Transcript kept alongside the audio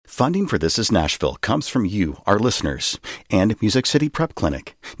Funding for This Is Nashville comes from you, our listeners, and Music City Prep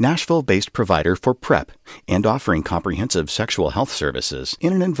Clinic, Nashville-based provider for PrEP and offering comprehensive sexual health services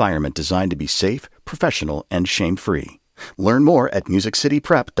in an environment designed to be safe, professional, and shame-free. Learn more at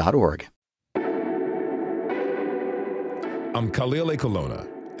musiccityprep.org. I'm Khalil Colonna,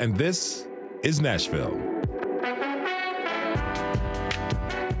 and this is Nashville.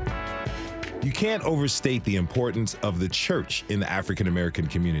 You can't overstate the importance of the church in the African-American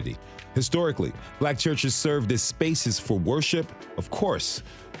community. Historically, Black churches served as spaces for worship, of course,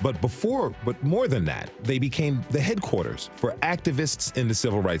 but more than that, they became the headquarters for activists in the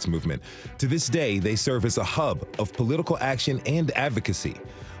civil rights movement. To this day, they serve as a hub of political action and advocacy.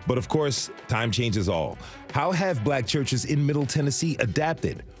 But of course, time changes all. How have Black churches in Middle Tennessee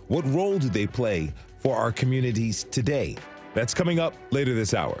adapted? What role do they play for our communities today? That's coming up later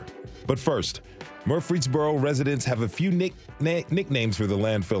this hour. But first, Murfreesboro residents have a few nicknames for the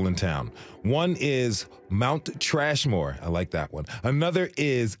landfill in town. One is Mount Trashmore. I like that one. Another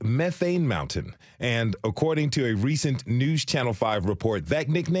is Methane Mountain. And according to a recent News Channel 5 report, that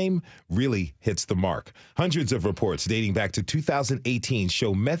nickname really hits the mark. Hundreds of reports dating back to 2018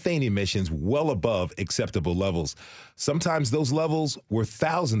 show methane emissions well above acceptable levels. Sometimes those levels were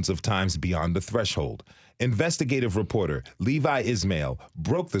thousands of times beyond the threshold. Investigative reporter Levi Ismail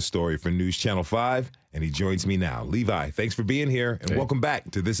broke the story for News Channel 5, and he joins me now. Levi, thanks for being here, and welcome back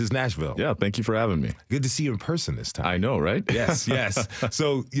to This is Nashville. Yeah, thank you for having me. Good to see you in person this time. I know, right? Yes.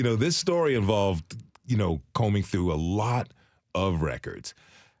 So, this story involved, combing through a lot of records.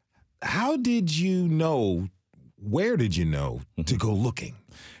 How did you know, where did you know to go looking?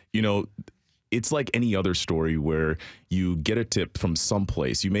 It's like any other story where you get a tip from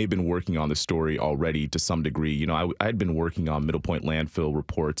someplace. You may have been working on the story already to some degree. I had been working on Middle Point landfill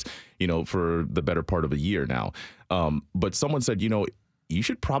reports, for the better part of a year now. But someone said, you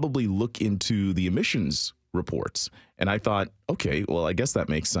should probably look into the emissions reports. And I thought, okay, well, I guess that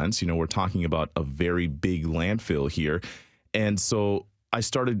makes sense. We're talking about a very big landfill here. And so I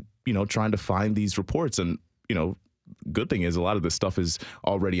started, trying to find these reports and, good thing is a lot of this stuff is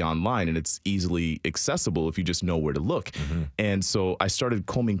already online and it's easily accessible if you just know where to look. Mm-hmm. And so I started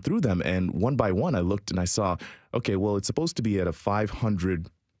combing through them, and one by one I looked and I saw, okay, well, it's supposed to be at a 500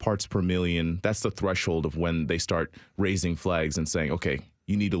 parts per million. That's the threshold of when they start raising flags and saying, okay,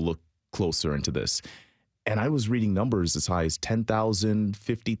 you need to look closer into this. And I was reading numbers as high as 10,000,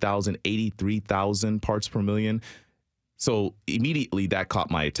 50,000, 83,000 parts per million. So immediately that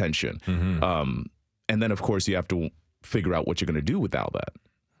caught my attention. Mm-hmm. And then, of course, you have to figure out what you're going to do with all that.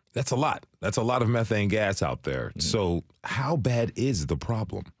 That's a lot. That's a lot of methane gas out there. Mm-hmm. So how bad is the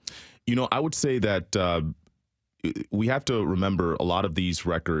problem? I would say that we have to remember a lot of these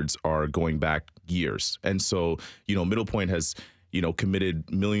records are going back years. And so, Middle Point has,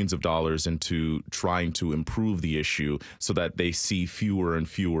 committed millions of dollars into trying to improve the issue so that they see fewer and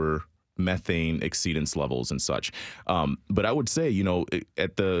fewer methane exceedance levels and such. But I would say,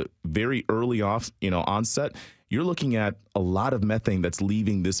 at the very early onset, you're looking at a lot of methane that's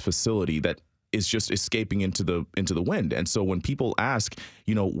leaving this facility that is just escaping into the wind. And so when people ask,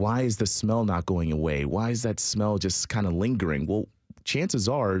 why is the smell not going away? Why is that smell just kind of lingering? Well, chances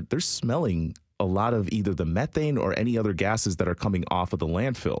are they're smelling a lot of either the methane or any other gases that are coming off of the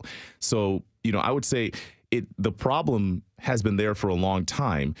landfill. So, I would say the problem has been there for a long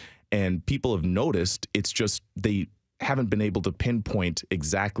time. And people have noticed, it's just they haven't been able to pinpoint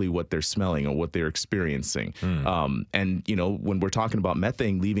exactly what they're smelling or what they're experiencing. And, when we're talking about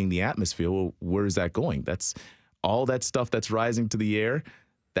methane leaving the atmosphere, well, where is that going? That's all that stuff that's rising to the air.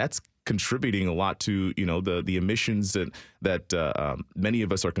 That's contributing a lot to, the emissions that many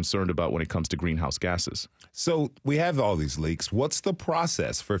of us are concerned about when it comes to greenhouse gases. So we have all these leaks. What's the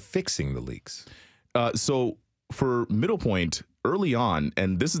process for fixing the leaks? So for Middle Point, early on,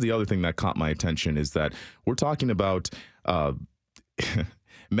 and this is the other thing that caught my attention, is that we're talking about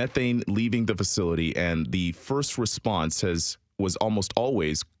methane leaving the facility, and the first response was almost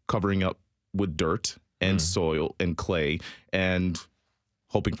always covering up with dirt and soil and clay and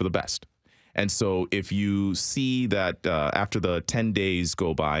hoping for the best. And so if you see that after the 10 days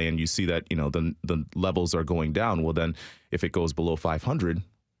go by and you see that, the levels are going down, well, then if it goes below 500,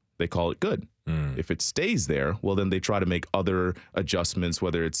 they call it good. If it stays there, well, then they try to make other adjustments,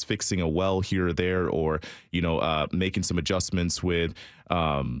 whether it's fixing a well here or there, or, making some adjustments with,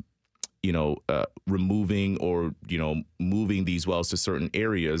 removing or, moving these wells to certain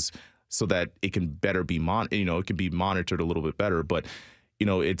areas so that it can better be it can be monitored a little bit better. But,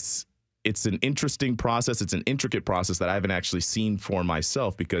 it's an interesting process. It's an intricate process that I haven't actually seen for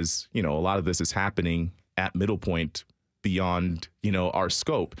myself because, a lot of this is happening at Middle Point beyond, our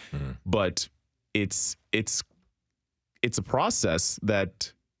scope. But it's a process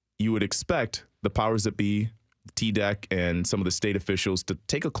that you would expect the powers that be, TDEC, and some of the state officials to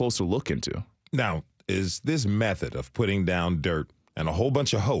take a closer look into. Now, is this method of putting down dirt and a whole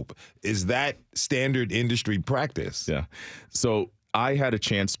bunch of hope, is that standard industry practice? Yeah. So I had a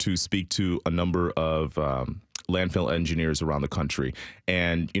chance to speak to a number of landfill engineers around the country.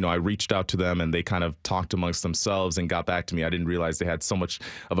 And, I reached out to them and they kind of talked amongst themselves and got back to me. I didn't realize they had so much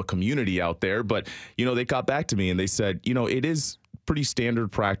of a community out there. But, they got back to me and they said, it is pretty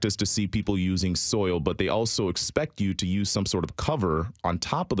standard practice to see people using soil, but they also expect you to use some sort of cover on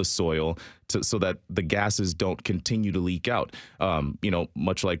top of the soil so that the gases don't continue to leak out,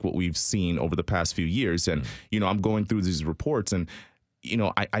 much like what we've seen over the past few years. And, I'm going through these reports and,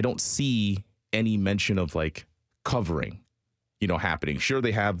 I don't see any mention of like covering, happening. Sure,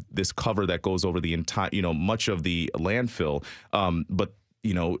 they have this cover that goes over the entire, much of the landfill. But,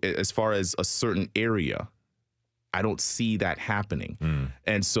 as far as a certain area, I don't see that happening.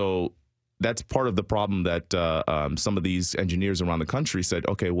 And so that's part of the problem that some of these engineers around the country said,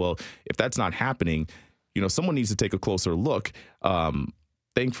 okay, well, if that's not happening, someone needs to take a closer look.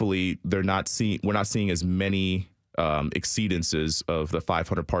 Thankfully, we're not seeing as many exceedances of the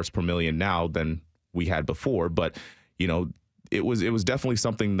 500 parts per million now than we had before. But, it was definitely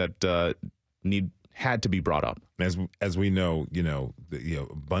something that had to be brought up. As we know, the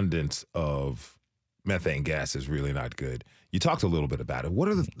abundance of methane gas is really not good. You talked a little bit about it. What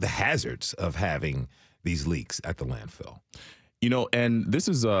are the hazards of having these leaks at the landfill? And this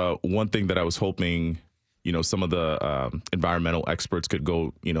is one thing that I was hoping, some of the environmental experts could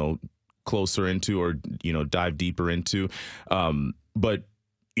go, closer into or, dive deeper into. But,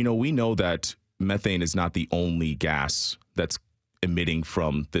 we know that methane is not the only gas that's emitting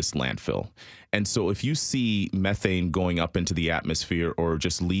from this landfill. And so if you see methane going up into the atmosphere or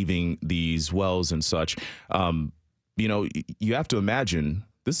just leaving these wells and such, you have to imagine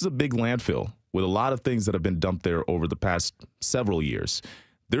this is a big landfill with a lot of things that have been dumped there over the past several years.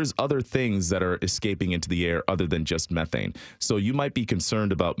 There's other things that are escaping into the air other than just methane. So you might be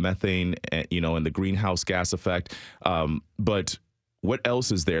concerned about methane, and the greenhouse gas effect. But what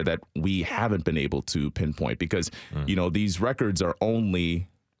else is there that we haven't been able to pinpoint? Because, these records are only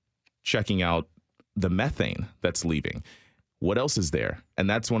checking out the methane that's leaving. What else is there? And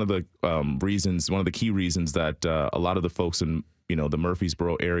that's one of the one of the key reasons that a lot of the folks in, the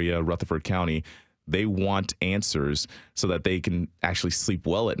Murfreesboro area, Rutherford County, they want answers so that they can actually sleep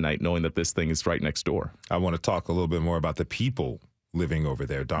well at night knowing that this thing is right next door. I want to talk a little bit more about the people living over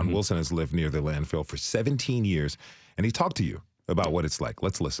there. Don Wilson has lived near the landfill for 17 years, and he talked to you about what it's like.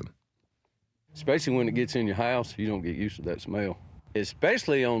 Let's listen. Especially when it gets in your house, you don't get used to that smell.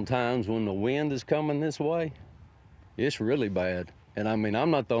 Especially on times when the wind is coming this way, it's really bad. And I mean, I'm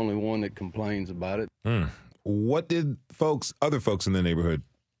not the only one that complains about it. What did other folks in the neighborhood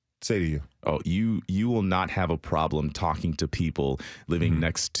say to you? Oh, you will not have a problem talking to people living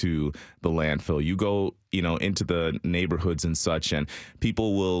next to the landfill. You go, into the neighborhoods and such, and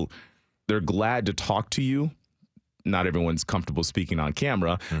people they're glad to talk to you. Not everyone's comfortable speaking on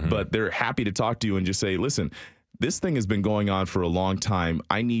camera, but they're happy to talk to you and just say, listen, this thing has been going on for a long time.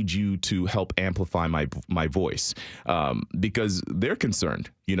 I need you to help amplify my voice, because they're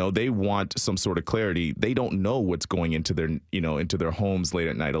concerned. They want some sort of clarity. They don't know what's going into their homes late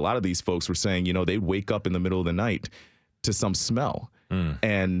at night. A lot of these folks were saying, they wake up in the middle of the night to some smell.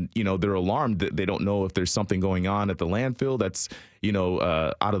 And, they're alarmed that they don't know if there's something going on at the landfill that's,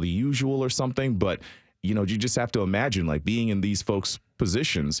 out of the usual or something. But, you just have to imagine, like, being in these folks'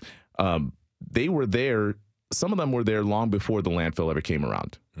 positions. They were there. Some of them were there long before the landfill ever came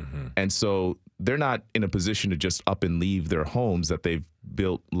around. And so they're not in a position to just up and leave their homes that they've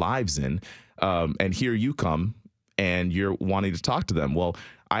built lives in. And here you come and you're wanting to talk to them. Well,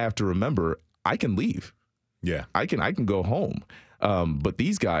 I have to remember, I can leave. Yeah, I can go home. But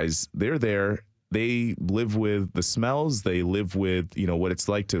these guys, they're there. They live with the smells. They live with, what it's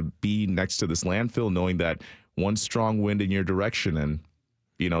like to be next to this landfill, knowing that one strong wind in your direction and,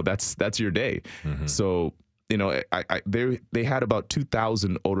 that's your day. So, they had about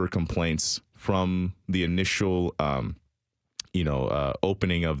 2,000 odor complaints from the initial,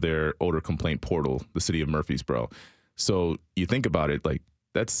 opening of their odor complaint portal, the city of Murfreesboro. So you think about it, like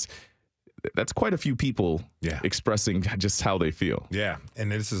that's quite a few people expressing just how they feel. Yeah, and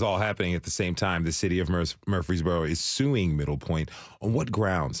this is all happening at the same time. The city of Murfreesboro is suing Middle Point. On what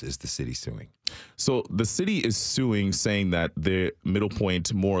grounds is the city suing? So the city is suing, saying that the Middle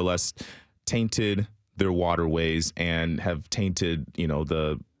Point more or less tainted their waterways and have tainted,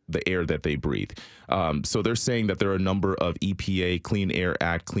 the the air that they breathe. So they're saying that there are a number of EPA, Clean Air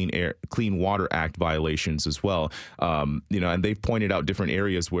Act, Clean Water Act violations as well. And they've pointed out different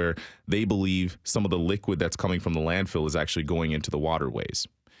areas where they believe some of the liquid that's coming from the landfill is actually going into the waterways.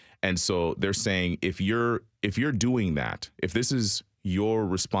 And so they're saying if you're doing that, if this is your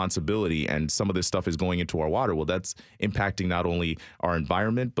responsibility and some of this stuff is going into our water, well, that's impacting not only our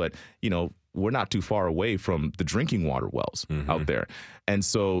environment, but, we're not too far away from the drinking water wells out there. And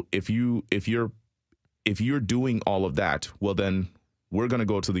so if you're doing all of that, well, then we're going to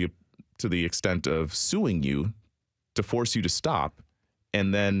go to the extent of suing you to force you to stop.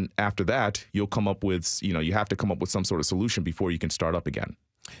 And then after that, you'll come up with, you have to come up with some sort of solution before you can start up again.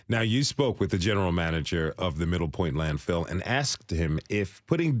 Now, you spoke with the general manager of the Middle Point landfill and asked him if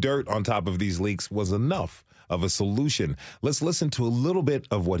putting dirt on top of these leaks was enough of a solution. Let's listen to a little bit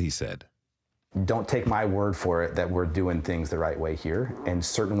of what he said. Don't take my word for it that we're doing things the right way here, and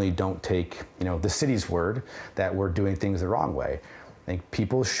certainly don't take, the city's word that we're doing things the wrong way. I think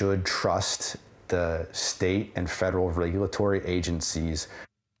people should trust the state and federal regulatory agencies.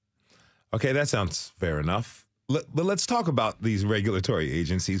 Okay, that sounds fair enough. But let's talk about these regulatory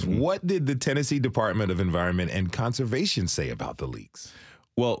agencies. What did the Tennessee Department of Environment and Conservation say about the leaks?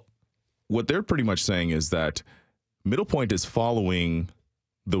 Well, what they're pretty much saying is that Middle Point is following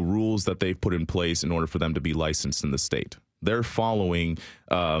the rules that they've put in place in order for them to be licensed in the state. They're following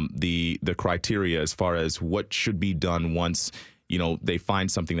the criteria as far as what should be done once, they find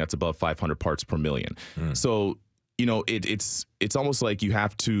something that's above 500 parts per million. So, it's almost like you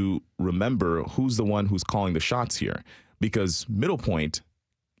have to remember who's the one who's calling the shots here, because Middle Point,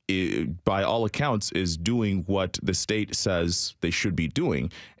 by all accounts, is doing what the state says they should be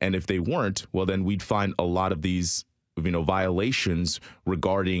doing. And if they weren't, well, then we'd find a lot of these violations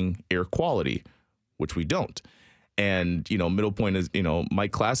regarding air quality, which we don't. And, Middle Point is,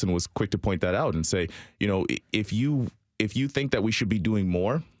 Mike Klassen was quick to point that out and say, if you think that we should be doing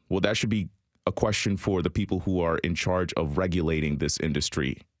more, well, that should be a question for the people who are in charge of regulating this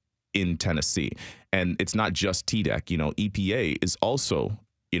industry in Tennessee. And it's not just TDEC, EPA is also,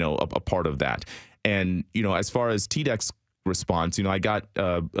 a part of that. And, as far as TDEC's response, I got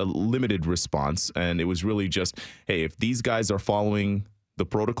a limited response, and it was really just, hey, if these guys are following the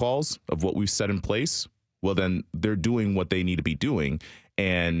protocols of what we've set in place, well, then they're doing what they need to be doing.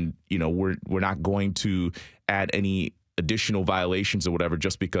 And, we're not going to add any additional violations or whatever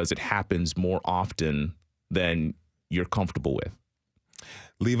just because it happens more often than you're comfortable with.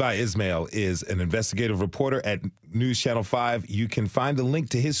 Levi Ismail is an investigative reporter at News Channel 5. You can find a link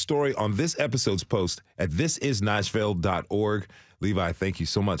to his story on this episode's post at thisisnashville.org. Levi, thank you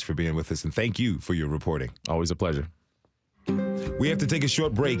so much for being with us, and thank you for your reporting. Always a pleasure. We have to take a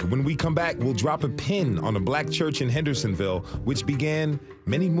short break. When we come back, we'll drop a pin on a black church in Hendersonville, which began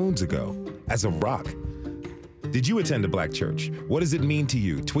many moons ago as a rock. Did you attend a black church? What does it mean to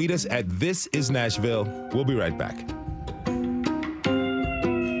you? Tweet us at thisisnashville. We'll be right back.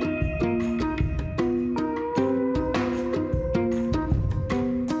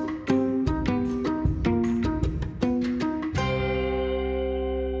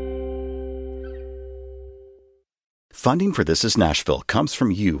 Funding for This Is Nashville comes from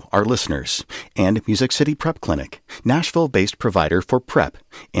you, our listeners, and Music City Prep Clinic, Nashville-based provider for PrEP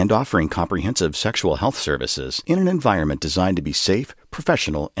and offering comprehensive sexual health services in an environment designed to be safe,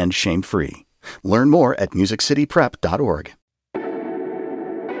 professional, and shame-free. Learn more at musiccityprep.org.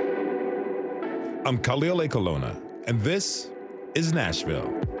 I'm Khalil A. Colonna, and this is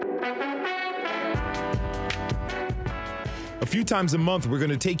Nashville. A few times a month, we're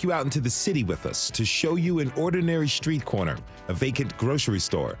going to take you out into the city with us to show you an ordinary street corner, a vacant grocery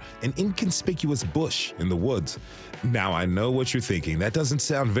store, an inconspicuous bush in the woods. Now, I know what you're thinking. That doesn't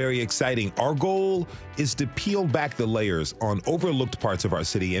sound very exciting. Our goal is to peel back the layers on overlooked parts of our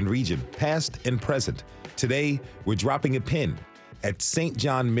city and region, past and present. Today, we're dropping a pin at St.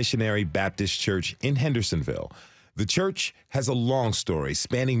 John Missionary Baptist Church in Hendersonville. The church has a long story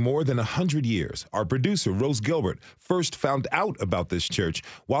spanning more than 100 years. Our producer, Rose Gilbert, first found out about this church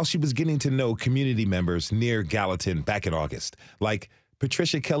while she was getting to know community members near Gallatin back in August, like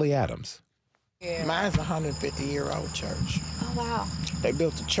Patricia Kelly Adams. Yeah. Mine's a 150-year-old church. Oh, wow. They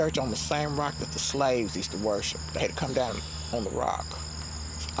built the church on the same rock that the slaves used to worship. They had to come down on the rock.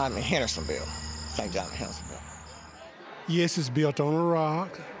 I'm in Hendersonville, St. John, Hendersonville. Yes, it's built on a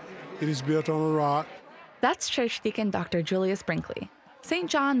rock. It is built on a rock. That's Church Deacon Dr. Julius Brinkley. St.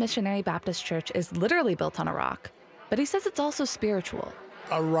 John Missionary Baptist Church is literally built on a rock, but he says it's also spiritual.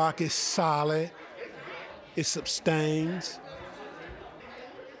 A rock is solid, it sustains,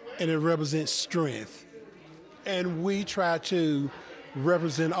 and it represents strength. And we try to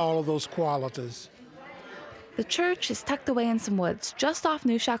represent all of those qualities. The church is tucked away in some woods just off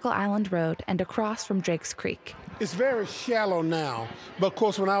New Shackle Island Road and across from Drake's Creek. It's very shallow now, but of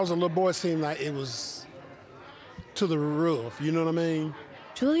course when I was a little boy it seemed like it was to the roof, you know what I mean?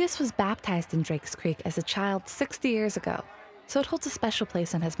 Julius was baptized in Drake's Creek as a child 60 years ago, so it holds a special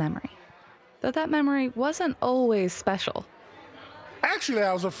place in his memory. Though that memory wasn't always special. Actually,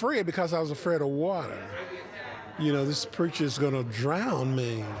 I was afraid because I was afraid of water. You know, this preacher's gonna drown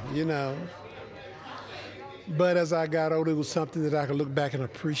me, you know. But as I got older, it was something that I could look back and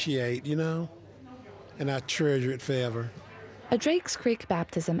appreciate, you know, and I treasure it forever. A Drake's Creek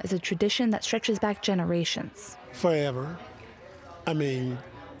baptism is a tradition that stretches back generations. Forever. I mean,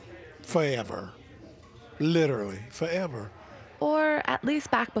 forever. Literally, forever. Or at least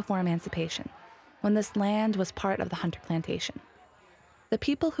back before emancipation, when this land was part of the Hunter Plantation. The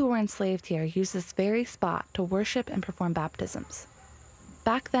people who were enslaved here used this very spot to worship and perform baptisms.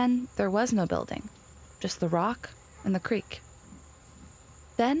 Back then, there was no building, just the rock and the creek.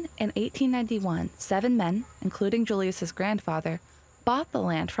 Then, in 1891, 7 men, including Julius's grandfather, bought the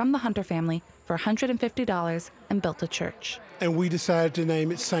land from the Hunter family for $150 and built a church. And we decided to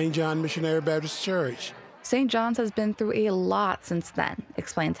name it St. John Missionary Baptist Church. St. John's has been through a lot since then,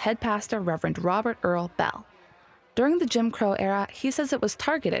 explains head pastor Reverend Robert Earl Bell. During the Jim Crow era, he says it was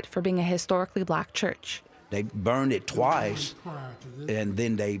targeted for being a historically black church. They burned it twice, and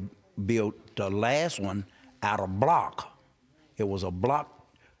then they built the last one out of block. It was a block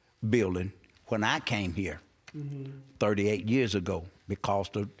building when I came here 38 years ago because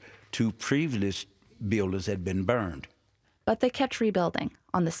the 2 previous buildings had been burned. But they kept rebuilding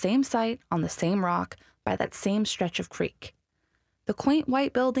on the same site, on the same rock, by that same stretch of creek. The quaint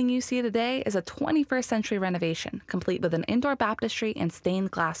white building you see today is a 21st century renovation, complete with an indoor baptistry and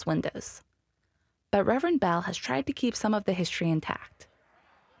stained glass windows. But Reverend Bell has tried to keep some of the history intact.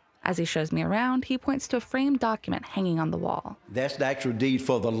 As he shows me around, he points to a framed document hanging on the wall. That's the actual deed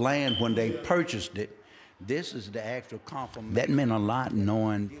for the land when they purchased it. This is the actual confirmation. That meant a lot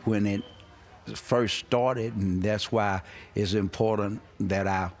knowing when it first started, and that's why it's important that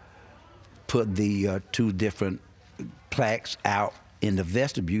I put the 2 different plaques out in the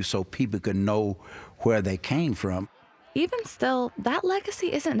vestibule so people could know where they came from. Even still, that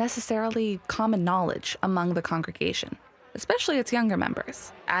legacy isn't necessarily common knowledge among the congregation, especially its younger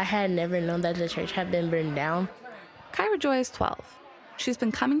members. I had never known that the church had been burned down. Kyra Joy is 12. She's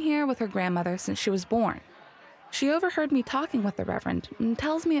been coming here with her grandmother since she was born. She overheard me talking with the Reverend and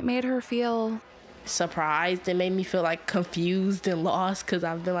tells me it made her feel surprised. It made me feel like confused and lost because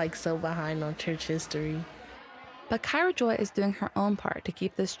I've been like so behind on church history. But Kyra Joy is doing her own part to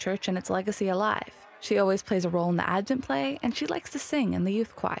keep this church and its legacy alive. She always plays a role in the Advent play, and she likes to sing in the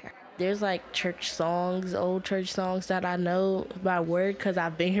youth choir. There's like church songs, old church songs that I know by word because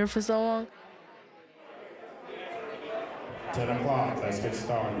I've been here for so long. 10 o'clock, let's get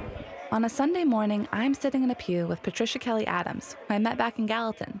started. On a Sunday morning, I'm sitting in a pew with Patricia Kelly Adams, who I met back in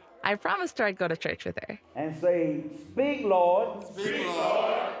Gallatin. I promised her I'd go to church with her. And say, speak, Lord,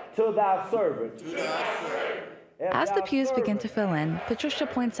 to thy servant. As the pews begin to fill in, Patricia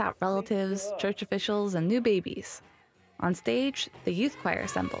points out relatives, church officials, and new babies. On stage, the youth choir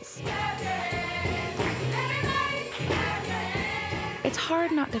assembles. It's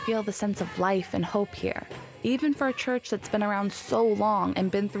hard not to feel the sense of life and hope here, even for a church that's been around so long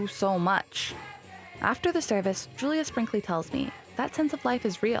and been through so much. After the service, Julius Brinkley tells me that sense of life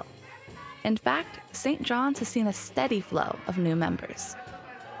is real. In fact, St. John's has seen a steady flow of new members.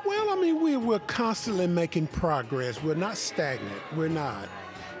 Well, I mean, we're constantly making progress. We're not stagnant. We're not.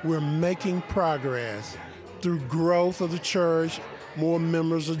 We're making progress through growth of the church. More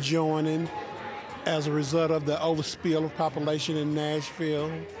members are joining as a result of the overspill of population in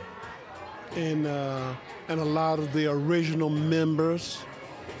Nashville. And a lot of the original members,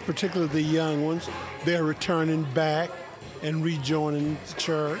 particularly the young ones, they're returning back and rejoining the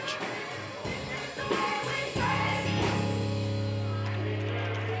church.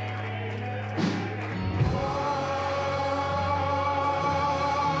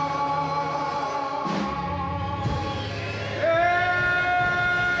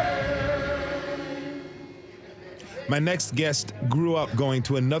 My next guest grew up going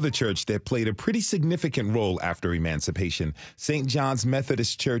to another church that played a pretty significant role after emancipation, St. John's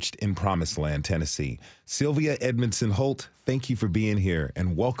Methodist Church in Promised Land, Tennessee. Sylvia Edmondson Holt, thank you for being here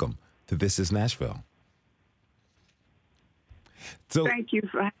and welcome to This is Nashville. So, thank you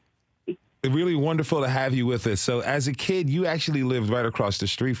for having me. Really wonderful to have you with us. So as a kid, you actually lived right across the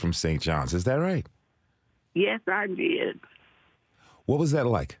street from St. John's. Is that right? Yes, I did. What was that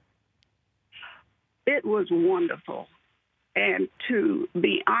like? It was wonderful. And to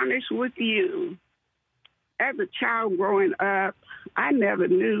be honest with you, as a child growing up, I never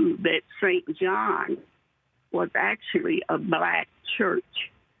knew that St. John was actually a black church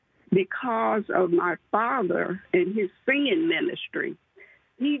because of my father and his singing ministry.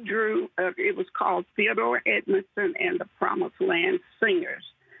 He drew, it was called Theodore Edmondson and the Promised Land Singers.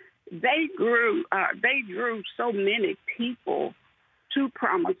 They drew so many people to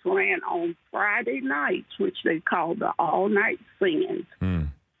Promised Land on Friday nights, which they called the all-night singings.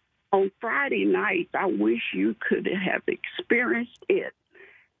 On Friday nights, I wish you could have experienced it.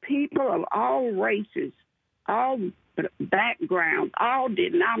 People of all races, all backgrounds, all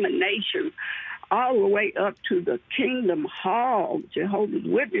denominations, all the way up to the Kingdom Hall. Jehovah's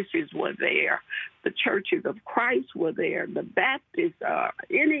Witnesses were there. The Churches of Christ were there. The Baptists,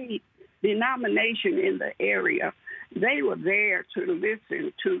 any denomination in the area, they were there to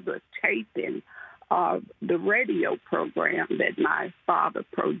listen to the taping of the radio program that my father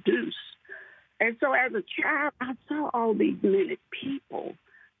produced. And so as a child, I saw all these many people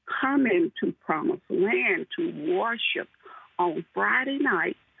coming to Promised Land to worship on Friday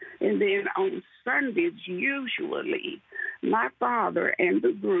night. And then on Sundays, usually, my father and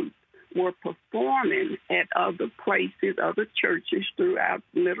the group were performing at other places, other churches throughout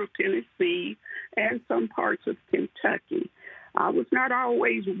Middle Tennessee and some parts of Kentucky. I was not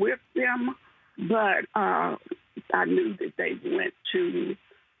always with them, but I knew that they went to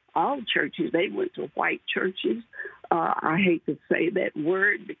all churches. They went to white churches. I hate to say that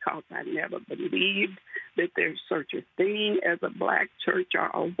word because I never believed that there's such a thing as a black church or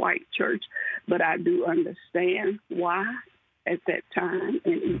a white church, but I do understand why at that time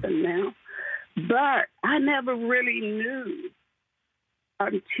and even now. But I never really knew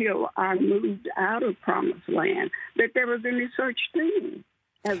until I moved out of Promised Land that there was any such thing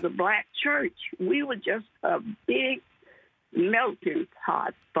as a black church. We were just a big melting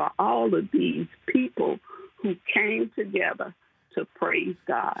pot for all of these people who came together to praise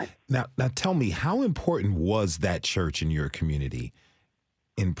God. Now tell me, how important was that church in your community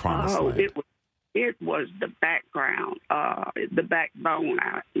in Promised Land? It was the background, the backbone,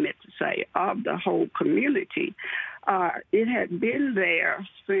 I meant to say, of the whole community. It had been there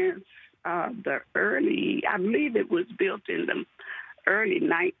since the early, I believe it was built in the early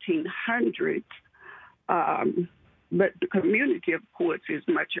 1900s. But the community, of course, is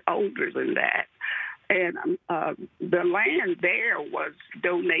much older than that. And the land there was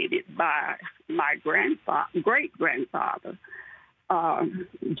donated by my great-grandfather,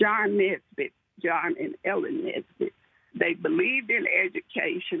 John and Ellen Nesbitt. They believed in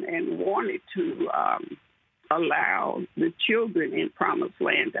education and wanted to allow the children in Promised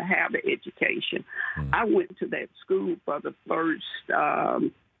Land to have an education. I went to that school for the first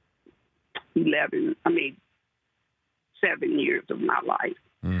 7 years of my life.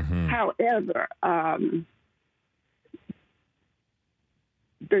 Mm-hmm. However,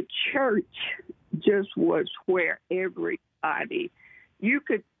 the church just was where everybody, you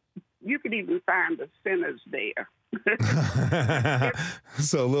could even find the sinners there.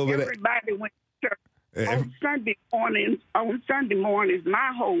 So a little bit. Everybody went to church. On Sunday mornings,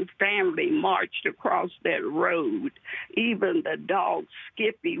 my whole family marched across that road. Even the dog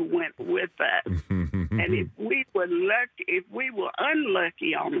Skippy went with us. And if we were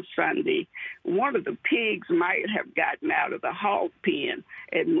unlucky on a Sunday, one of the pigs might have gotten out of the hog pen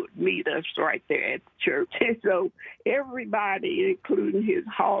and would meet us right there at the church. And so everybody, including his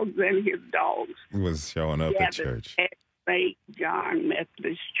hogs and his dogs, was showing up at church. At St. John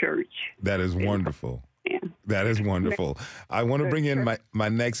Methodist Church. That is wonderful. That is wonderful. I want to bring in my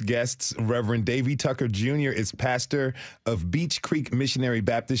next guests. Reverend Davy Tucker Jr. is pastor of Beach Creek Missionary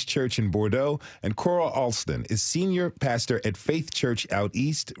Baptist Church in Bordeaux, and Coral Alston is senior pastor at Faith Church out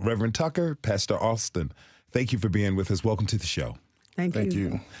east. Reverend Tucker, Pastor Alston, thank you for being with us. Welcome to the show. Thank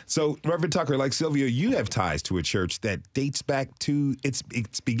you. So, Reverend Tucker, like Sylvia, you have ties to a church that dates back to its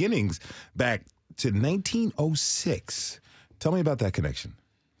beginnings back to 1906. Tell me about that connection.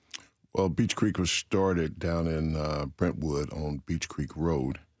 Well, Beach Creek was started down in Brentwood on Beach Creek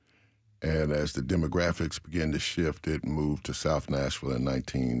Road. And as the demographics began to shift, it moved to South Nashville in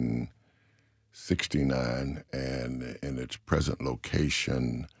 1969 and in its present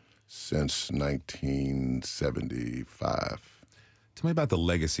location since 1975. Tell me about the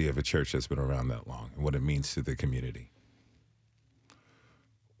legacy of a church that's been around that long and what it means to the community.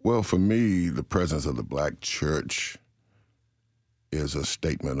 Well, for me, the presence of the black church is a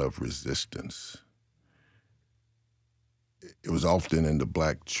statement of resistance. It was often in the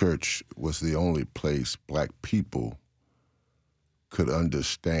black church was the only place black people could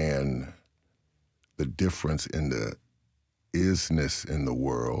understand the difference in the isness in the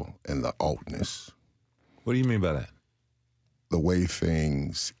world and the oughtness. What do you mean by that? The way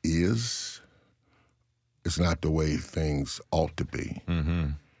things is not the way things ought to be. Mm-hmm.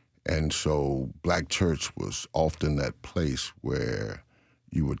 And so Black church was often that place where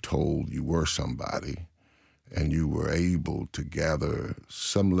you were told you were somebody and you were able to gather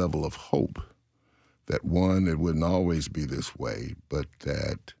some level of hope that, one, it wouldn't always be this way, but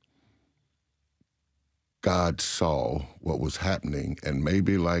that God saw what was happening, and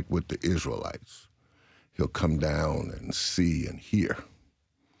maybe like with the Israelites, he'll come down and see and hear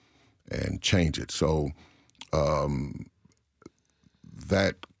and change it. So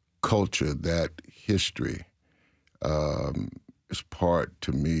that culture, that history is part,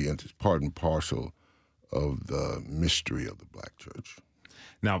 to me, and it's part and parcel of the mystery of the Black church.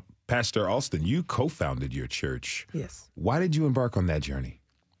 Now, Pastor Alston, you co-founded your church. Yes. Why did you embark on that journey?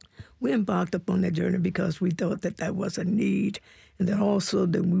 We embarked upon that journey because we thought that that was a need, and that also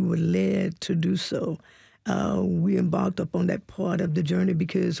that we were led to do so. We embarked upon that part of the journey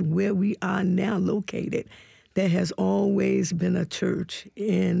because where we are now located, there has always been a church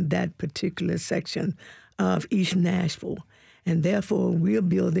in that particular section of East Nashville. And therefore, we're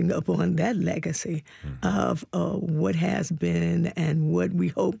building upon that legacy of what has been and what we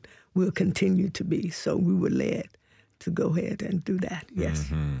hope will continue to be. So we were led to go ahead and do that, yes.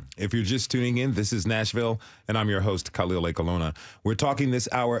 Mm-hmm. If you're just tuning in, this is Nashville, and I'm your host, Khalil Ekolona. We're talking this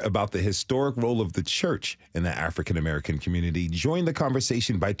hour about the historic role of the church in the African-American community. Join the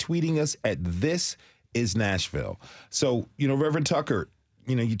conversation by tweeting us at This Is Nashville. So, Reverend Tucker,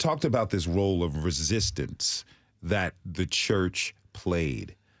 you talked about this role of resistance that the church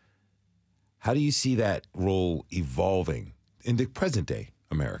played. How do you see that role evolving in the present day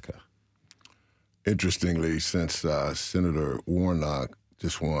America? Interestingly, since Senator Warnock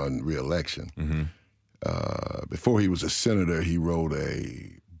just won re-election, before he was a senator, he wrote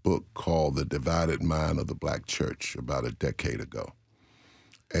a book called The Divided Mind of the Black Church about a decade ago.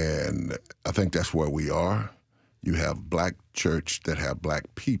 And I think that's where we are. You have Black church that have Black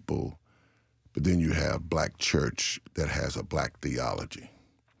people, but then you have Black church that has a Black theology.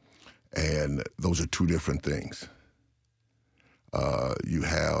 And those are two different things. You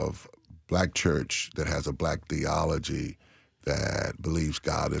have Black church that has a Black theology that believes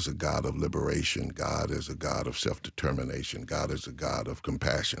God is a God of liberation, God is a God of self-determination, God is a God of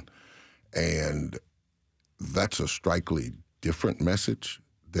compassion. And that's a strikingly different message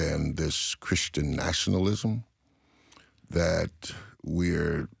than this Christian nationalism that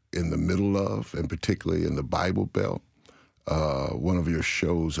we're in the middle of, and particularly in the Bible Belt. One of your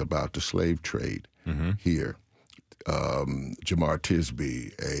shows about the slave trade here, Jamar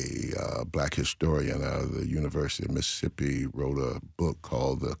Tisby, a Black historian out of the University of Mississippi, wrote a book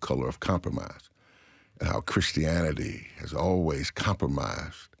called The Color of Compromise, and how Christianity has always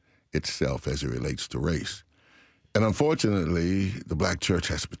compromised itself as it relates to race. And unfortunately, the Black church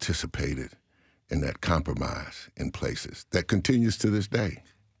has participated in that compromise in places. That continues to this day.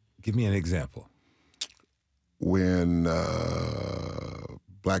 Give me an example. When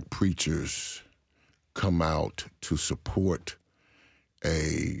Black preachers come out to support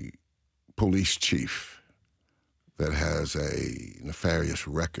a police chief that has a nefarious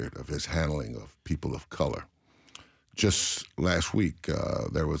record of his handling of people of color. Just last week,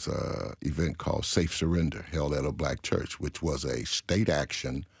 there was an event called Safe Surrender held at a Black church, which was a state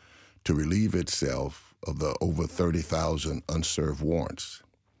action to relieve itself of the over 30,000 unserved warrants.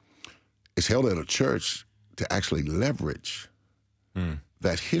 It's held at a church to actually leverage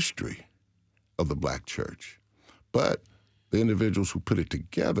that history of the Black church. But the individuals who put it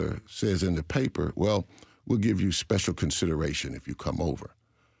together says in the paper, well, we'll give you special consideration if you come over.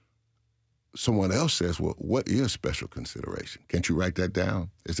 Someone else says, well, what is special consideration? Can't you write that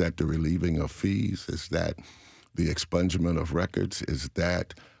down? Is that the relieving of fees? Is that the expungement of records? Is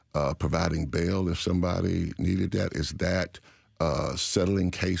that providing bail if somebody needed that? Is that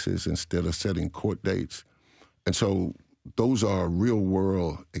settling cases instead of setting court dates? And so those are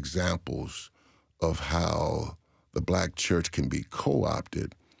real-world examples of how the Black church can be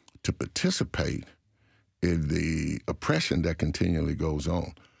co-opted to participate in the oppression that continually goes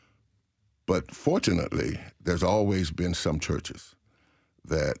on. But fortunately, there's always been some churches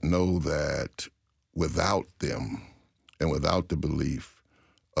that know that without them and without the belief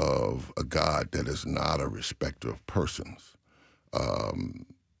of a God that is not a respecter of persons,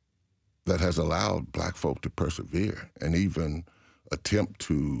 that has allowed Black folk to persevere and even attempt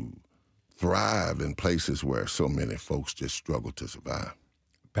to thrive in places where so many folks just struggle to survive.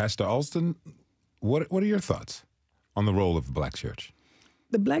 Pastor Alston, what are your thoughts on the role of the Black church?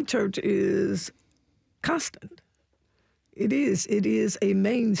 The Black church is constant. It is a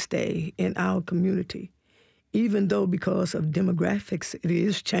mainstay in our community. Even though because of demographics it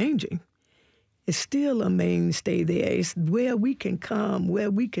is changing, it's still a mainstay there. It's where we can come, where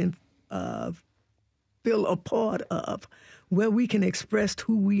we can feel a part of, where we can express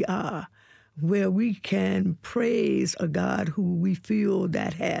who we are, where we can praise a God who we feel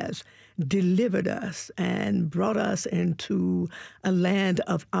that has delivered us and brought us into a land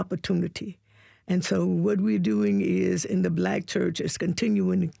of opportunity. And so what we're doing is, in the Black church, is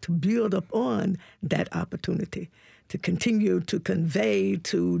continuing to build upon that opportunity, to continue to convey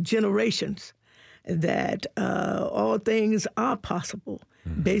to generations that all things are possible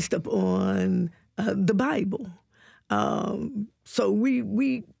based upon the Bible. So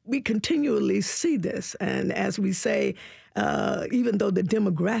we continually see this, and as we say, even though the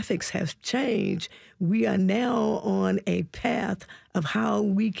demographics has changed, we are now on a path of how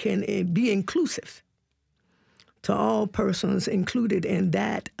we can be inclusive to all persons included in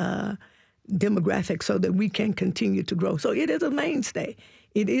that demographic, so that we can continue to grow. So it is a mainstay.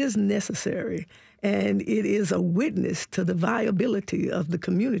 It is necessary, and it is a witness to the viability of the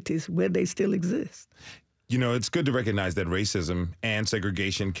communities where they still exist. You know, it's good to recognize that racism and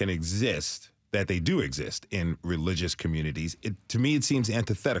segregation can exist, that they do exist in religious communities. To me, it seems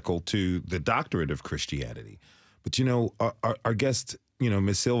antithetical to the doctrine of Christianity. But, you know, our guest, you know,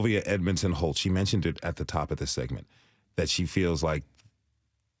 Miss Sylvia Edmondson Holt, she mentioned it at the top of the segment, that she feels like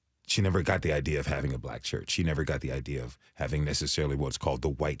she never got the idea of having a Black church. She never got the idea of having necessarily what's called the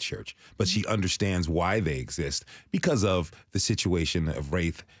white church. But she understands why they exist because of the situation of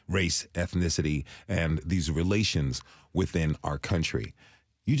race, ethnicity, and these relations within our country.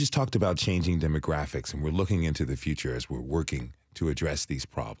 You just talked about changing demographics, and we're looking into the future as we're working to address these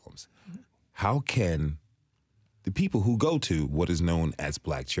problems. How can the people who go to what is known as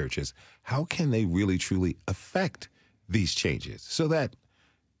Black churches, how can they really truly affect these changes so that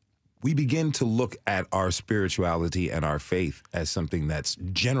we begin to look at our spirituality and our faith as something that's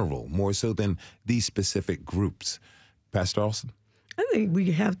general, more so than these specific groups? Pastor Olson? I think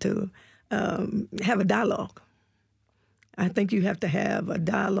we have to have a dialogue. I think you have to have a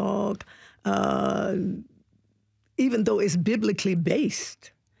dialogue, even though it's biblically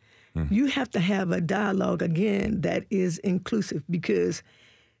based. You have to have a dialogue, again, that is inclusive, because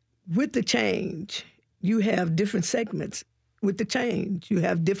with the change, you have different segments. With the change, you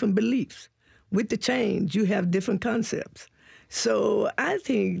have different beliefs. With the change, you have different concepts. So I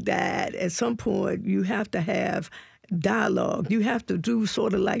think that at some point you have to have dialogue. You have to do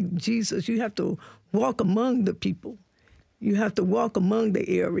sort of like Jesus. You have to walk among the people. You have to walk among the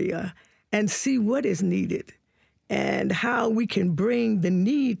area and see what is needed and how we can bring the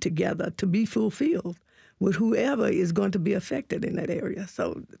need together to be fulfilled with whoever is going to be affected in that area.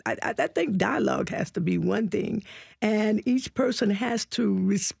 So I think dialogue has to be one thing, and each person has to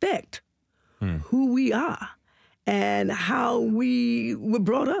respect who we are and how we were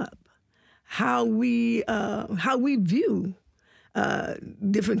brought up, how we view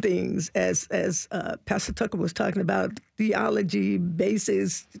different things, as Pastor Tucker was talking about, theology,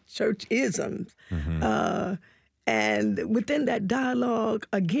 basis, church-isms. And within that dialogue,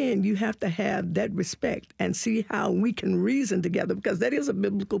 again, you have to have that respect and see how we can reason together, because that is a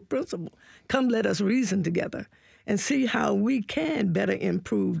biblical principle. Come, let us reason together and see how we can better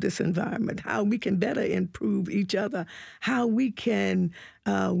improve this environment, how we can better improve each other, how we can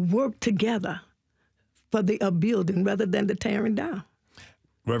work together for the upbuilding rather than the tearing down.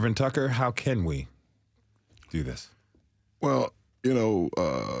 Reverend Tucker, how can we do this? Well, you know,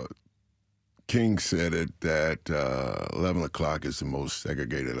 King said it that 11 o'clock is the most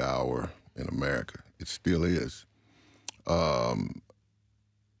segregated hour in America. It still is. The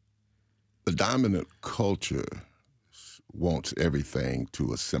dominant culture wants everything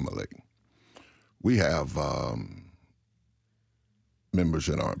to assimilate. We have members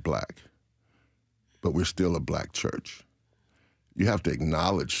that aren't Black, but we're still a Black church. You have to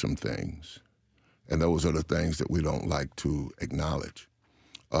acknowledge some things, and those are the things that we don't like to acknowledge.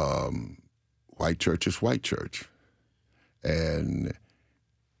 White church is white church. And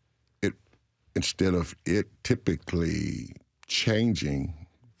instead of it typically changing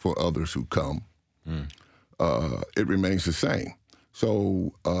for others who come, it remains the same.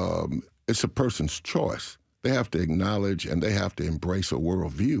 So it's a person's choice. They have to acknowledge and they have to embrace a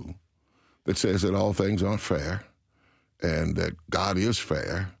worldview that says that all things aren't fair and that God is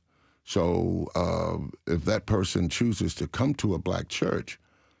fair. So if that person chooses to come to a Black church,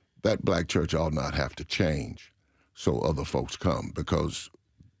 that Black church ought not have to change so other folks come, because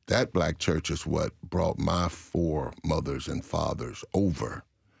that Black church is what brought my foremothers and fathers over.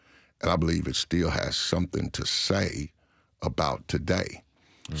 And I believe it still has something to say about today.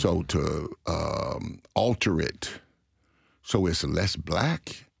 So to alter it so it's less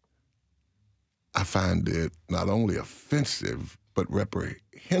black, I find it not only offensive, but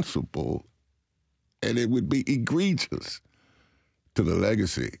reprehensible, and it would be egregious to the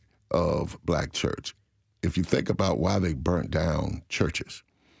legacy of black church. If you think about why they burnt down churches,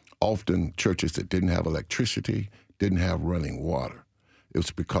 often churches that didn't have electricity, didn't have running water, it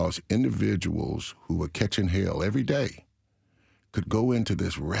was because individuals who were catching hell every day could go into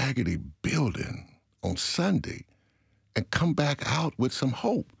this raggedy building on Sunday and come back out with some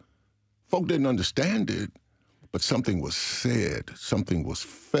hope. Folk didn't understand it, but something was said, something was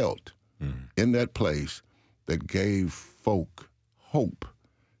felt in that place that gave folk hope.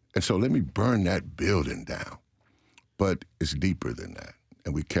 And so let me burn that building down. But it's deeper than that,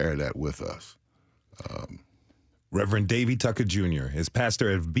 and we carry that with us. Reverend Davy Tucker Jr. is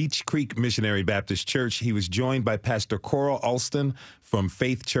pastor of Beach Creek Missionary Baptist Church. He was joined by Pastor Coral Alston from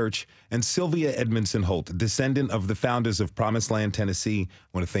Faith Church and Sylvia Edmondson Holt, descendant of the founders of Promised Land, Tennessee. I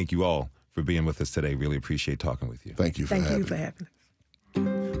want to thank you all for being with us today. Really appreciate talking with you. Thank you for having us.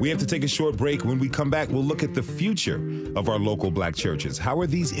 We have to take a short break. When we come back, we'll look at the future of our local black churches. How are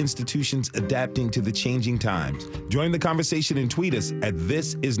these institutions adapting to the changing times? Join the conversation and tweet us at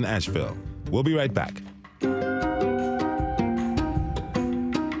This Is Nashville. We'll be right back.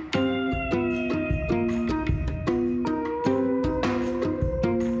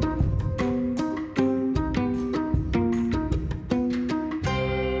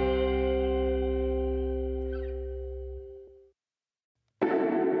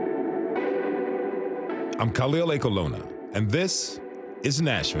 I'm Khalil Ekolona, and this is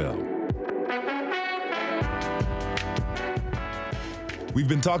Nashville. We've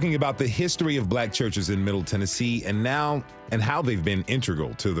been talking about the history of black churches in Middle Tennessee and how they've been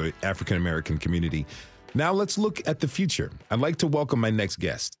integral to the African American community. Now let's look at the future. I'd like to welcome my next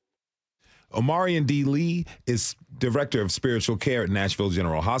guest. Omaràn D. Lee is Director of Spiritual Care at Nashville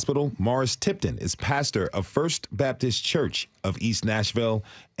General Hospital. Morris Tipton is pastor of First Baptist Church of East Nashville.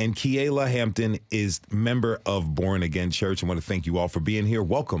 And Kiela Hampton is member of Born Again Church. I want to thank you all for being here.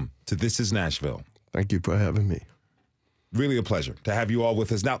 Welcome to This Is Nashville. Thank you for having me. Really a pleasure to have you all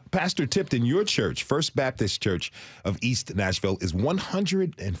with us. Now, Pastor Tipton, your church, First Baptist Church of East Nashville, is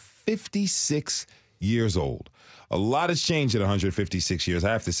 156 years old. A lot has changed in 156 years,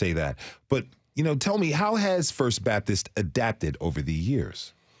 I have to say that. But, tell me, how has First Baptist adapted over the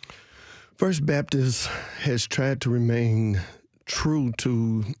years? First Baptist has tried to remain true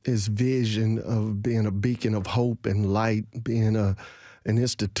to its vision of being a beacon of hope and light, being an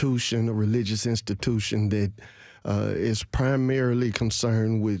institution, a religious institution that is primarily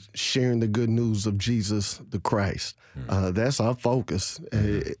concerned with sharing the good news of Jesus the Christ. That's our focus.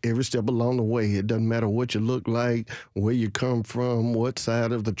 Every step along the way, it doesn't matter what you look like, where you come from, what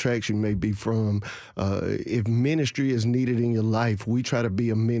side of the tracks you may be from. If ministry is needed in your life, we try to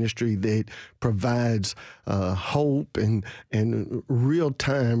be a ministry that provides hope and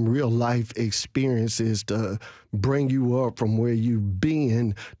real-time, real-life experiences to bring you up from where you've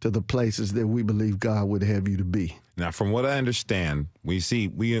been to the places that we believe God would have you to be. Now, from what I understand,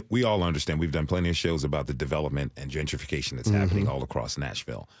 we all understand, we've done plenty of shows about the development and gentrification that's happening all across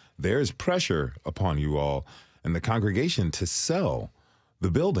Nashville. There's pressure upon you all and the congregation to sell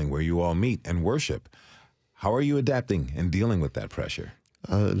the building where you all meet and worship. How are you adapting and dealing with that pressure?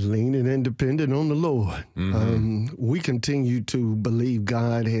 Leaning and dependent on the Lord. We continue to believe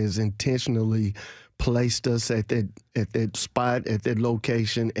God has intentionally placed us at that spot, at that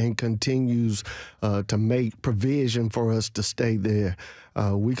location, and continues to make provision for us to stay there.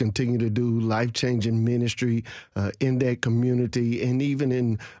 We continue to do life-changing ministry in that community and even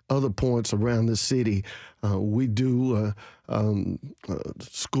in other points around the city. We do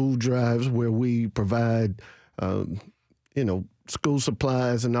school drives where we provide, school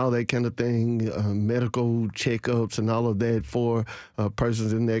supplies and all that kind of thing, medical checkups and all of that for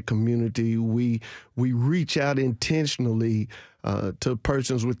persons in that community. We reach out intentionally to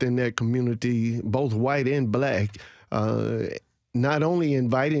persons within that community, both white and black, not only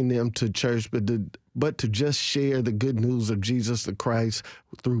inviting them to church, but to just share the good news of Jesus the Christ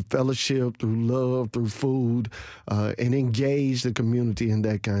through fellowship, through love, through food, and engage the community in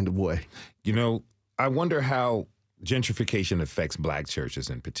that kind of way. I wonder how gentrification affects black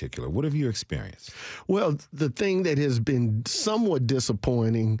churches in particular. What have you experienced? Well, the thing that has been somewhat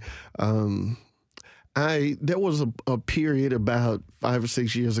disappointing, There was a period about 5 or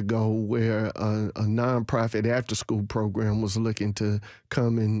 6 years ago where a nonprofit after-school program was looking to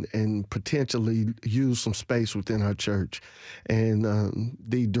come and potentially use some space within our church. And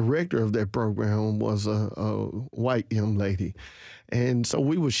the director of that program was a white young lady. And so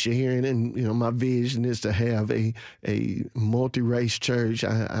we were sharing, and my vision is to have a multi-race church.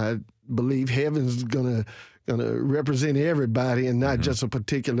 I believe heaven's gonna represent everybody and not just a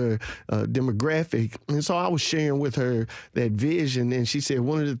particular demographic. And so I was sharing with her that vision, and she said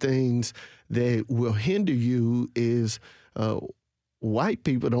one of the things that will hinder you is white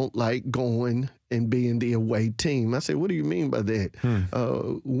people don't like going and being the away team. I said, what do you mean by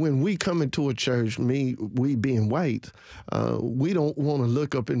that? When we come into a church, we being white, we don't want to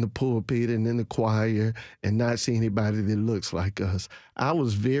look up in the pulpit and in the choir and not see anybody that looks like us. I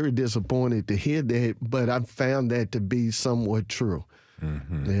was very disappointed to hear that, but I found that to be somewhat true.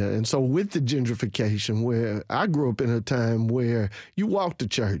 Mm-hmm. Yeah, and so with the gentrification, where I grew up in a time where you walked to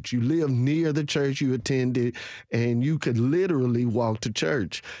church, you lived near the church you attended, and you could literally walk to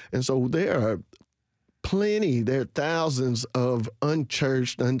church. And so there are thousands of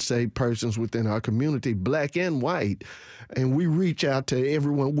unchurched, unsaved persons within our community, black and white. And we reach out to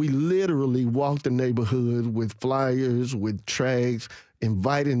everyone. We literally walk the neighborhood with flyers, with tracts,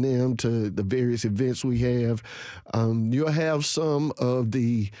 inviting them to the various events we have. You'll have some of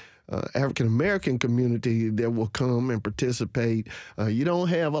the African-American community that will come and participate. You don't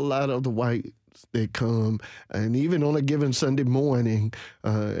have a lot of the white that come, and even on a given Sunday morning,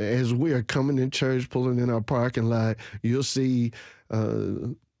 as we are coming in church, pulling in our parking lot, you'll see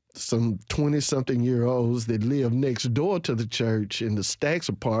some 20-something-year-olds that live next door to the church in the Stacks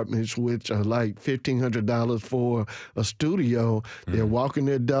apartments, which are like $1,500 for a studio. Mm-hmm. They're walking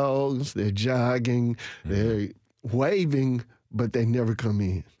their dogs, they're jogging, they're waving, but they never come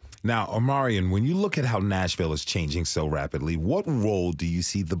in. Now, Omaràn, when you look at how Nashville is changing so rapidly, what role do you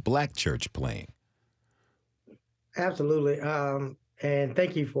see the Black church playing? Absolutely. And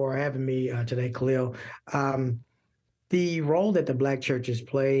thank you for having me today, Khalil. The role that the Black church is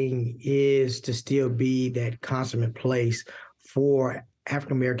playing is to still be that consummate place for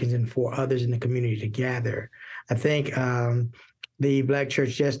African Americans and for others in the community to gather. I think the Black church,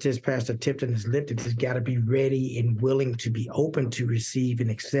 just as Pastor Tipton has lifted, has got to be ready and willing to be open to receive and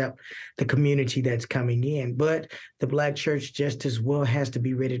accept the community that's coming in. But the Black church just as well has to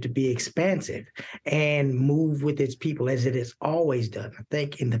be ready to be expansive and move with its people as it has always done. I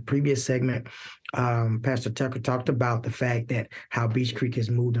think in the previous segment, Pastor Tucker talked about the fact that how Beach Creek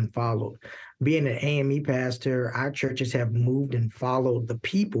has moved and followed. Being an AME pastor, our churches have moved and followed the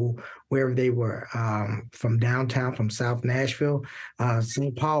people wherever they were, from downtown, from South Nashville,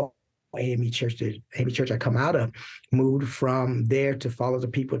 St. Paul. AME church I come out of moved from there to follow the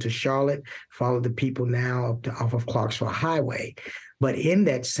people to Charlotte, follow the people now off of Clarksville Highway. But in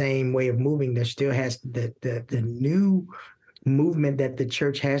that same way of moving, there still has the new movement that the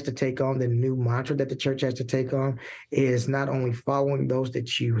church has to take on, the new mantra that the church has to take on is not only following those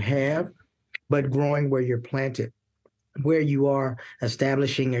that you have, but growing where you're planted, where you are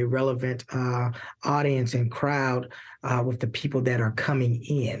establishing a relevant audience and crowd with the people that are coming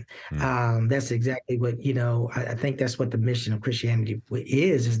in. That's exactly what, I think that's what the mission of Christianity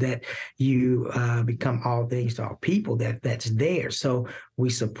is that you become all things to all people that's there. So we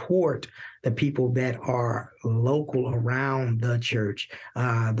support the people that are local around the church.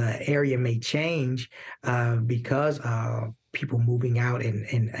 The area may change because of people moving out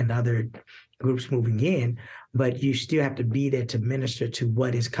and other groups moving in, but you still have to be there to minister to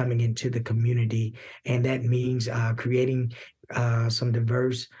what is coming into the community. And that means creating some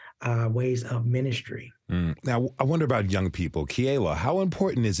diverse ways of ministry. Now, I wonder about young people. Kiela, how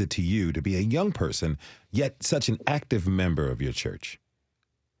important is it to you to be a young person, yet such an active member of your church?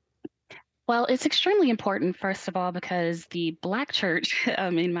 Well, it's extremely important, first of all, because the Black church,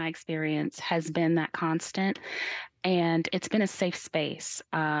 in my experience, has been that constant. And it's been a safe space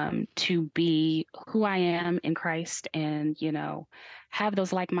to be who I am in Christ and, have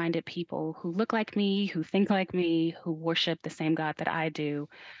those like-minded people who look like me, who think like me, who worship the same God that I do,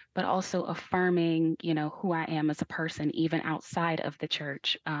 but also affirming, who I am as a person, even outside of the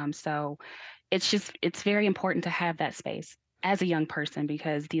church. So it's very important to have that space as a young person,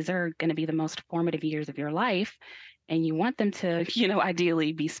 because these are going to be the most formative years of your life. And you want them to,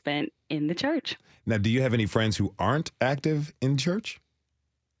 ideally be spent in the church. Now, do you have any friends who aren't active in church?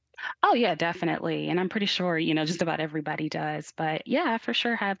 Oh, yeah, definitely. And I'm pretty sure, just about everybody does. But yeah, I for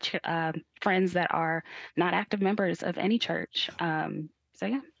sure have friends that are not active members of any church. So,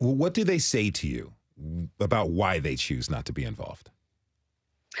 yeah. Well, what do they say to you about why they choose not to be involved?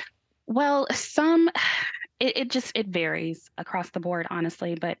 Well, it varies across the board,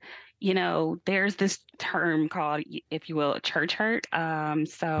 honestly. But there's this term called, if you will, church hurt.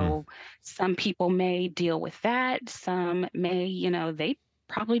 So some people may deal with that. Some may, they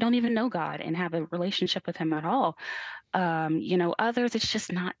probably don't even know God and have a relationship with Him at all. Others, it's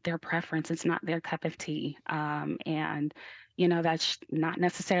just not their preference. It's not their cup of tea. And that's not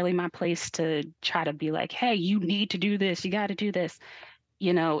necessarily my place to try to be like, hey, you need to do this. You got to do this.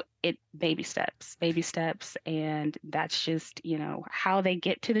 It baby steps. And that's just, how they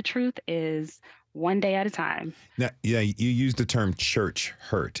get to the truth is one day at a time. Now, yeah, you used the term church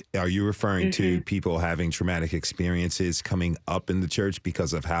hurt. Are you referring to people having traumatic experiences coming up in the church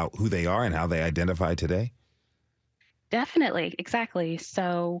because of who they are and how they identify today? Definitely, exactly.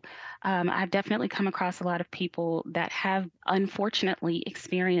 So I've definitely come across a lot of people that have unfortunately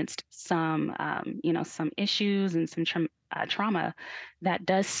experienced some, some issues and some trauma that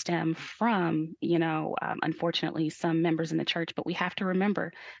does stem from, unfortunately, some members in the church. But we have to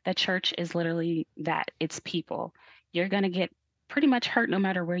remember that church is literally that. It's people. You're going to get pretty much hurt no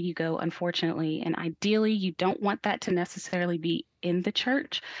matter where you go, unfortunately. And ideally, you don't want that to necessarily be in the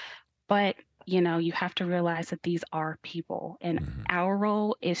church. But you have to realize that these are people, and our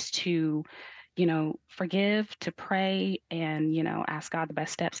role is to, forgive, to pray, and, ask God the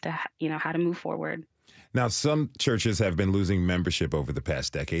best steps to, how to move forward. Now, some churches have been losing membership over the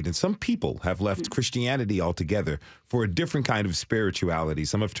past decade, and some people have left Christianity altogether for a different kind of spirituality.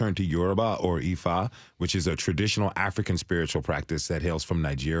 Some have turned to Yoruba or Ifa, which is a traditional African spiritual practice that hails from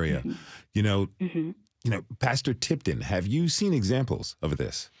Nigeria. Pastor Tipton, have you seen examples of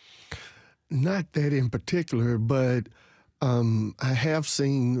this? Not that in particular, but I have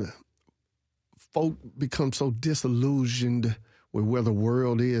seen folk become so disillusioned with where the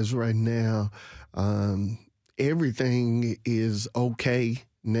world is right now. Everything is okay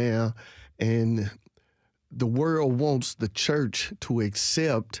now, and the world wants the church to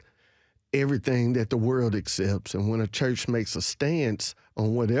accept everything that the world accepts. And when a church makes a stance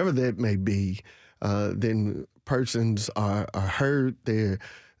on whatever that may be, then persons are hurt. They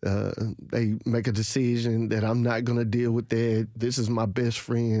make a decision that I'm not going to deal with that. This is my best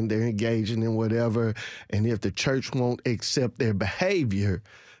friend. They're engaging in whatever. And if the church won't accept their behavior,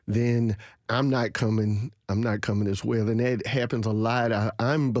 then I'm not coming as well. And that happens a lot,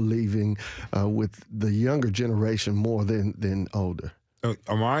 I'm believing, with the younger generation more than older.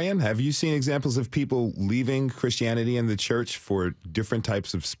 Omaràn, have you seen examples of people leaving Christianity and the church for different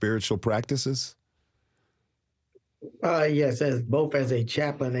types of spiritual practices? Yes, both as a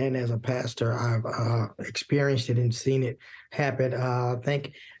chaplain and as a pastor, I've experienced it and seen it happen. I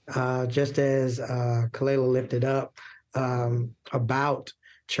think just as Kalela lifted up about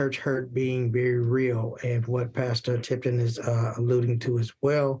church hurt being very real, and what Pastor Tipton is alluding to as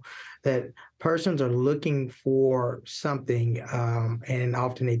well, that persons are looking for something, and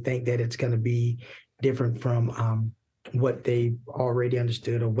often they think that it's going to be different from what they've already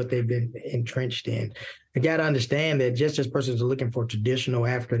understood or what they've been entrenched in. You got to understand that just as persons are looking for traditional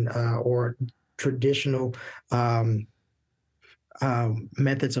African or traditional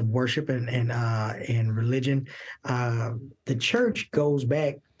methods of worship and religion, the church goes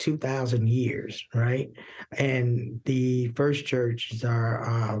back 2,000 years, right? And the first churches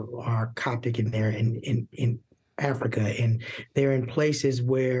are Coptic, and they're in Africa, and they're in places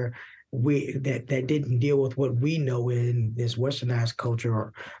where that didn't deal with what we know in this westernized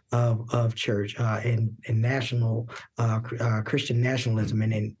culture of church and national Christian nationalism,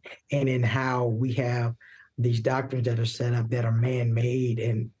 and in how we have these doctrines that are set up that are man-made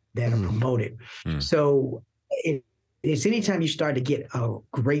and that are promoted. So it's anytime you start to get a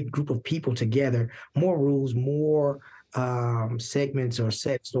great group of people together, more rules, more segments or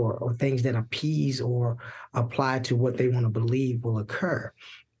sets or things that appease or apply to what they want to believe will occur.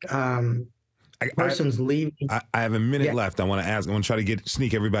 Persons leaving. I have a minute left. I want to try to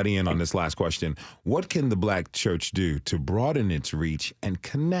sneak everybody in on this last question. What can the Black church do to broaden its reach and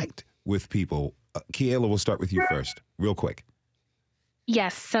connect with people? Kiela, we'll start with you first, real quick.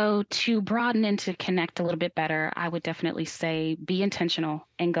 Yes. So to broaden and to connect a little bit better, I would definitely say be intentional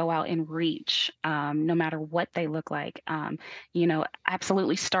and go out and reach, no matter what they look like.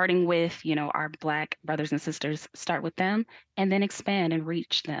 Absolutely starting with, our Black brothers and sisters, start with them and then expand and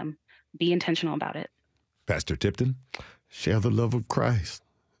reach them. Be intentional about it. Pastor Tipton? Share the love of Christ.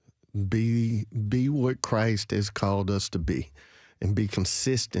 Be what Christ has called us to be, and be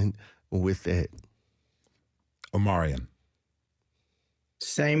consistent with that. Omaràn?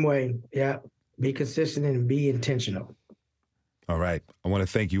 Same way. Yeah. Be consistent and be intentional. All right. I want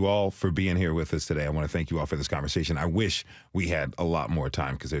to thank you all for being here with us today. I want to thank you all for this conversation. I wish we had a lot more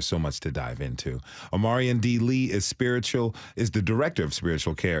time because there's so much to dive into. Omaràn D. Lee is the director of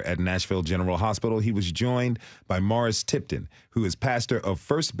spiritual care at Nashville General Hospital. He was joined by Morris Tipton, who is pastor of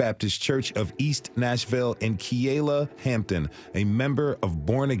First Baptist Church of East Nashville, and Kiela Hampton, a member of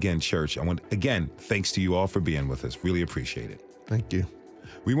Born Again Church. Again, thanks to you all for being with us. Really appreciate it. Thank you.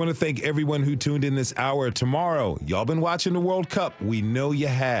 We want to thank everyone who tuned in this hour. Tomorrow, y'all been watching the World Cup. We know you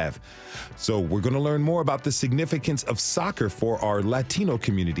have. So we're going to learn more about the significance of soccer for our Latino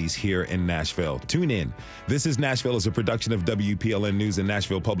communities here in Nashville. Tune in. This is Nashville is a production of WPLN News and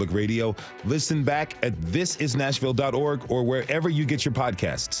Nashville Public Radio. Listen back at thisisnashville.org or wherever you get your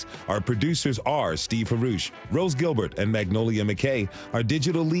podcasts. Our producers are Steve Harouche, Rose Gilbert, and Magnolia McKay. Our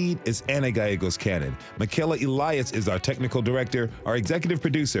digital lead is Anna Gallegos-Cannon. Michaela Elias is our technical director. Our executive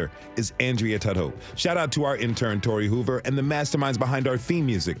producer is Andrea Tudhope. Shout out to our intern, Tori Hoover, and the masterminds behind our theme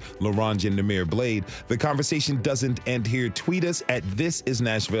music, Laurent and Namir Blade. The conversation doesn't end here. Tweet us at This Is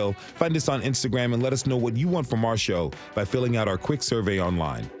Nashville. Find us on Instagram and let us know what you want from our show by filling out our quick survey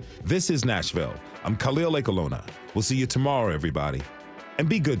online. This is Nashville. I'm Khalil Ekolona. We'll see you tomorrow, everybody. And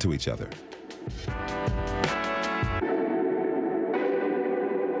be good to each other.